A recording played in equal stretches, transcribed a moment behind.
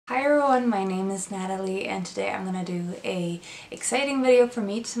Hi everyone, my name is Natalie and today I'm gonna do a exciting video for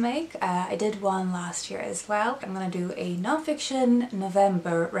me to make. I did one last year as well. I'm gonna do a nonfiction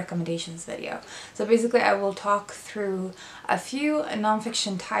November recommendations video. So basically I will talk through a few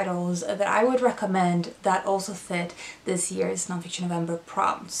nonfiction titles that I would recommend that also fit this year's Nonfiction November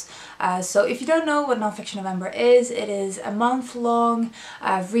prompts. So if you don't know what Nonfiction November is, it is a month-long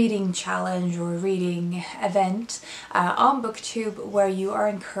reading challenge or reading event on BookTube where you are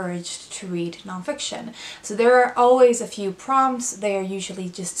encouraged to read nonfiction. So there are always a few prompts. They are usually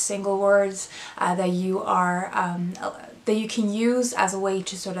just single words that you can use as a way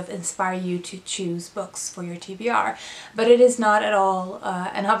to sort of inspire you to choose books for your TBR. But it is not at all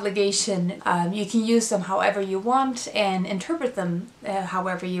an obligation. You can use them however you want and interpret them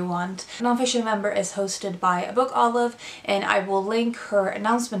however you want. Nonfiction November is hosted by a book Olive, and I will link her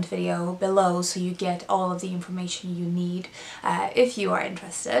announcement video below so you get all of the information you need if you are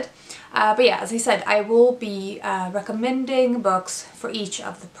interested. But yeah, as I said, I will be recommending books for each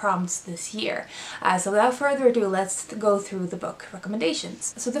of the prompts this year. So without further ado, let's go through the book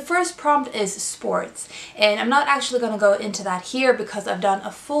recommendations. So the first prompt is sports, and I'm not actually going to go into that here because I've done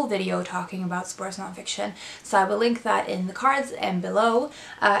a full video talking about sports nonfiction, so I will link that in the cards and below.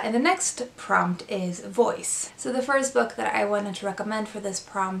 And the next prompt is voice. So the first book that I wanted to recommend for this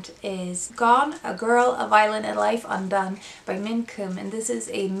prompt is Gone, A Girl, A Violin, and Life Undone by Min Kum, and this is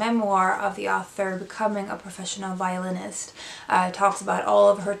a memoir of the author becoming a professional violinist. It talks about all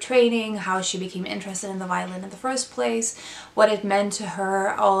of her training, how she became interested in the violin in the first place, what it meant to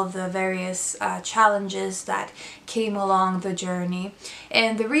her, all of the various challenges that came along the journey.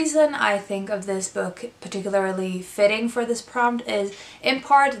 And the reason I think of this book particularly fitting for this prompt is in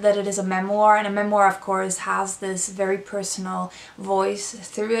part that it is a memoir, and a memoir of course has this very personal voice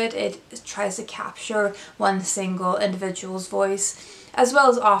through it. It tries to capture one single individual's voice, as well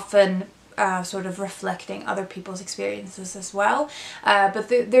as often sort of reflecting other people's experiences as well. But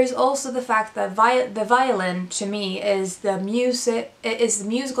there's also the fact that the violin, to me, is the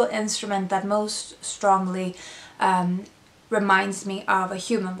musical instrument that most strongly reminds me of a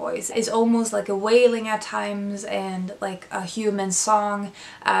human voice. It's almost like a wailing at times and like a human song.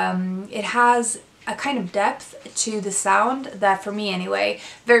 It has a kind of depth to the sound that, for me anyway,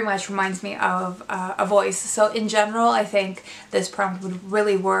 very much reminds me of a voice. So in general, I think this prompt would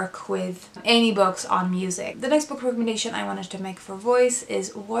really work with any books on music. The next book recommendation I wanted to make for voice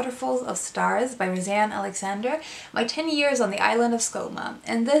is Waterfalls of Stars by Roseanne Alexander, My 10 Years on the Island of Skoma.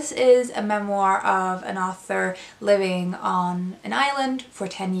 And this is a memoir of an author living on an island for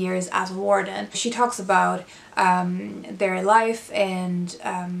 10 years as a warden. She talks about their life and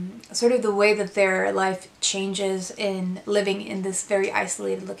sort of the way that their life changes in living in this very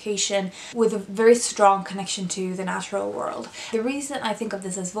isolated location with a very strong connection to the natural world. The reason I think of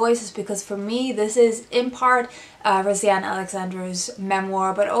this as voice is because for me this is in part Roseanne Alexander's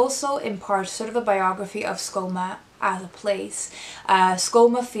memoir, but also in part sort of a biography of Skoma as a place.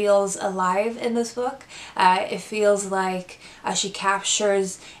 Skoma feels alive in this book. It feels like she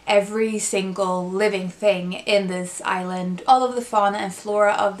captures every single living thing in this island, all of the fauna and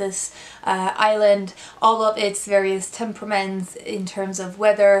flora of this island, all of its various temperaments in terms of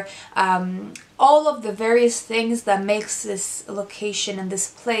weather, all of the various things that makes this location and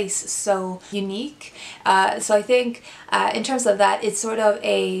this place so unique. So I think in terms of that, it's sort of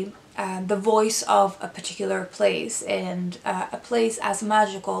the voice of a particular place, and a place as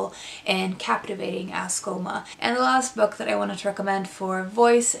magical and captivating as Skoma. And the last book that I wanted to recommend for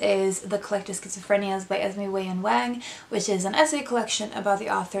voice is The Collective Schizophrenias by Esme Wei-Yen Wang, which is an essay collection about the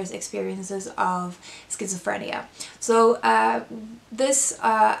author's experiences of schizophrenia. So this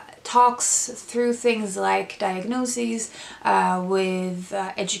talks through things like diagnoses, with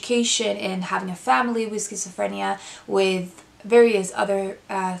education and having a family with schizophrenia, with various other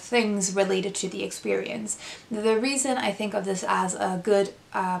things related to the experience. The reason I think of this as a good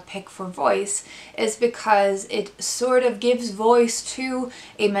pick for voice is because it sort of gives voice to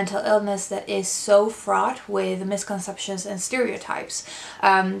a mental illness that is so fraught with misconceptions and stereotypes.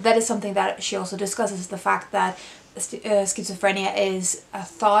 That is something that she also discusses, the fact that schizophrenia is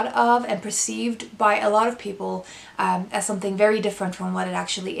thought of and perceived by a lot of people as something very different from what it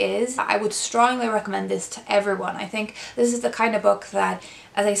actually is. I would strongly recommend this to everyone. I think this is the kind of book that,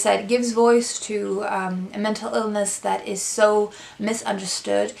 as I said, gives voice to a mental illness that is so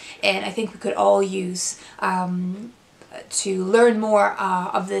misunderstood, and I think we could all use to learn more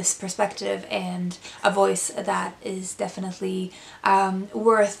of this perspective and a voice that is definitely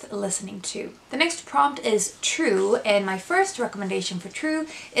worth listening to. The next prompt is True, and my first recommendation for True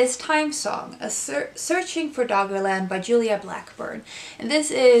is Time Song, Searching for Doggerland by Julia Blackburn. And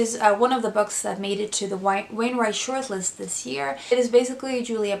this is one of the books that made it to the Wainwright shortlist this year. It is basically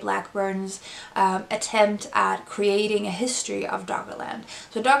Julia Blackburn's attempt at creating a history of Doggerland.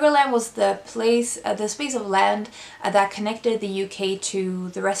 So Doggerland was the space of land that connected the UK to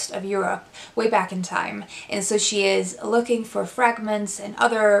the rest of Europe way back in time. And so she is looking for fragments and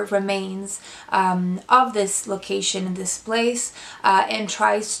other remains of this location and this place, and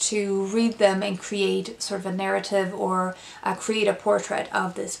tries to read them and create sort of a narrative or create a portrait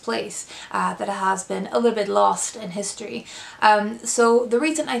of this place that has been a little bit lost in history. So the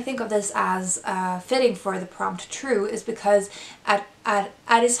reason I think of this as fitting for the prompt True is because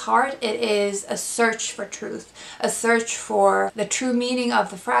at its heart it is a search for truth, a search for the true meaning of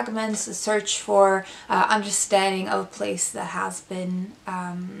the fragments, a search for understanding of a place that has been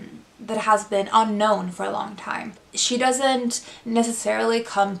unknown for a long time. She doesn't necessarily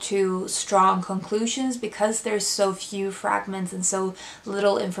come to strong conclusions because there's so few fragments and so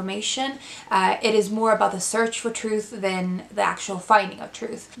little information. It is more about the search for truth than the actual finding of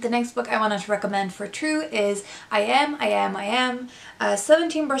truth. The next book I wanted to recommend for True is I Am,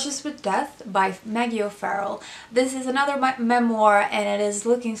 17 Brushes with Death by Maggie O'Farrell. This is another memoir, and it is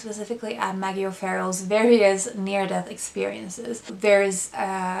looking specifically at Maggie O'Farrell's various near-death experiences. There's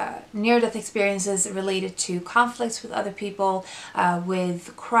near-death experiences related to conflicts with other people,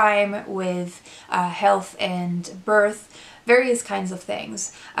 with crime, with health and birth, various kinds of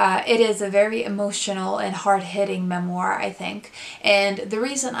things. It is a very emotional and hard-hitting memoir, I think, and the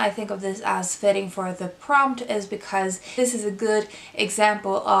reason I think of this as fitting for the prompt is because this is a good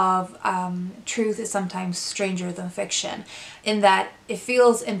example of truth is sometimes stranger than fiction, in that it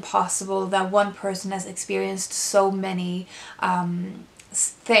feels impossible that one person has experienced so many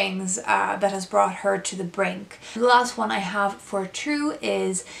things that has brought her to the brink. The last one I have for True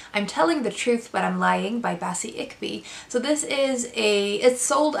is I'm Telling the Truth But I'm Lying by Bassie Ickby. So this is it's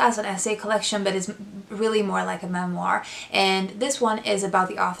sold as an essay collection, but is really more like a memoir, and this one is about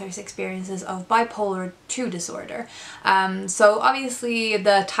the author's experiences of bipolar II disorder. So obviously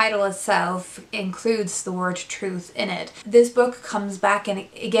the title itself includes the word truth in it. This book comes back and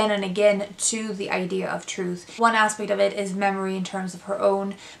again to the idea of truth. One aspect of it is memory in terms of her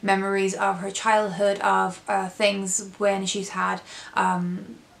own memories of her childhood, of things when she's had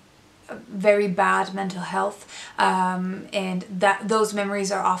very bad mental health, and that those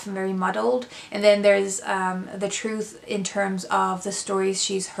memories are often very muddled. And then there's the truth in terms of the stories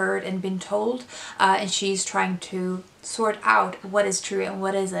she's heard and been told, and she's trying to sort out what is true and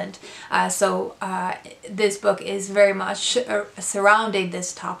what isn't. So this book is very much surrounding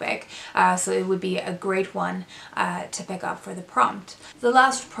this topic, so it would be a great one to pick up for the prompt. The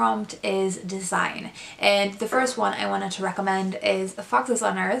last prompt is design, and the first one I wanted to recommend is Foxes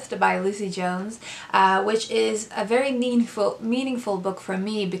Unearthed by Lucy Jones, which is a very meaningful book for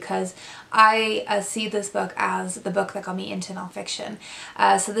me because I see this book as the book that got me into nonfiction.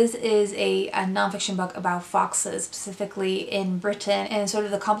 So this is a nonfiction book about foxes, specifically in Britain, and sort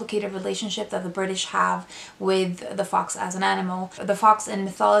of the complicated relationship that the British have with the fox as an animal. The fox in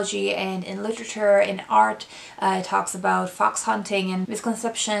mythology and in literature, in art, talks about fox hunting and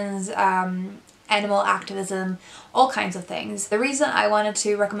misconceptions, animal activism, all kinds of things. The reason I wanted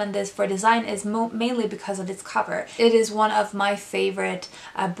to recommend this for design is mainly because of its cover. It is one of my favorite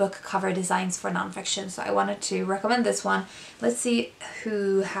book cover designs for nonfiction, so I wanted to recommend this one. Let's see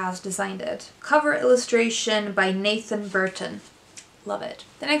who has designed it. Cover illustration by Nathan Burton. Love it.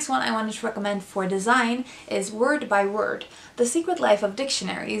 The next one I wanted to recommend for design is Word by Word, The Secret Life of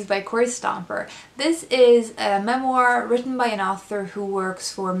Dictionaries by Kory Stomper. This is a memoir written by an author who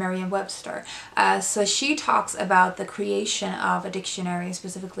works for Merriam-Webster. So she talks about the creation of a dictionary,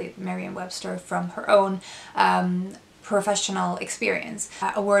 specifically Merriam-Webster, from her own professional experience.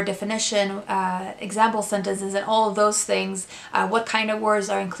 A word definition, example sentences, and all of those things, what kind of words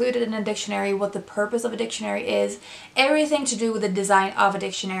are included in a dictionary, what the purpose of a dictionary is, everything to do with the design of a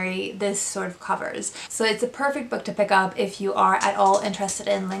dictionary this sort of covers. So it's a perfect book to pick up if you are at all interested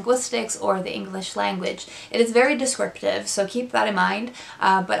in linguistics or the English language. It is very descriptive, so keep that in mind,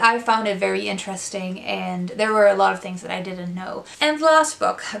 but I found it very interesting and there were a lot of things that I didn't know. And the last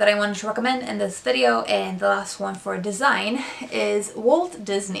book that I wanted to recommend in this video, and the last one for design, design is Walt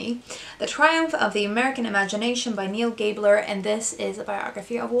Disney, The Triumph of the American Imagination by Neil Gabler, and this is a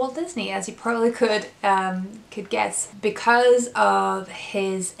biography of Walt Disney, as you probably could guess. Because of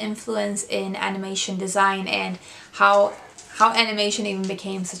his influence in animation design and how animation even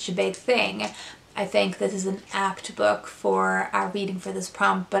became such a big thing, I think this is an apt book for reading for this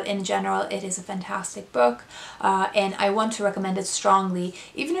prompt, but in general it is a fantastic book, and I want to recommend it strongly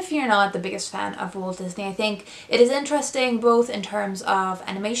even if you're not the biggest fan of Walt Disney. I think it is interesting both in terms of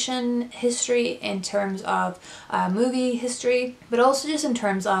animation history, in terms of movie history, but also just in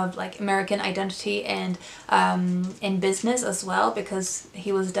terms of like American identity and in business as well, because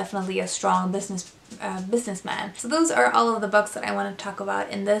he was definitely a strong businessman. So those are all of the books that I want to talk about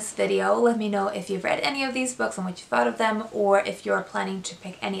in this video. Let me know if you've read any of these books and what you thought of them, or if you're planning to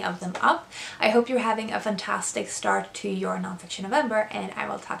pick any of them up. I hope you're having a fantastic start to your nonfiction November, and I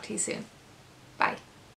will talk to you soon. Bye.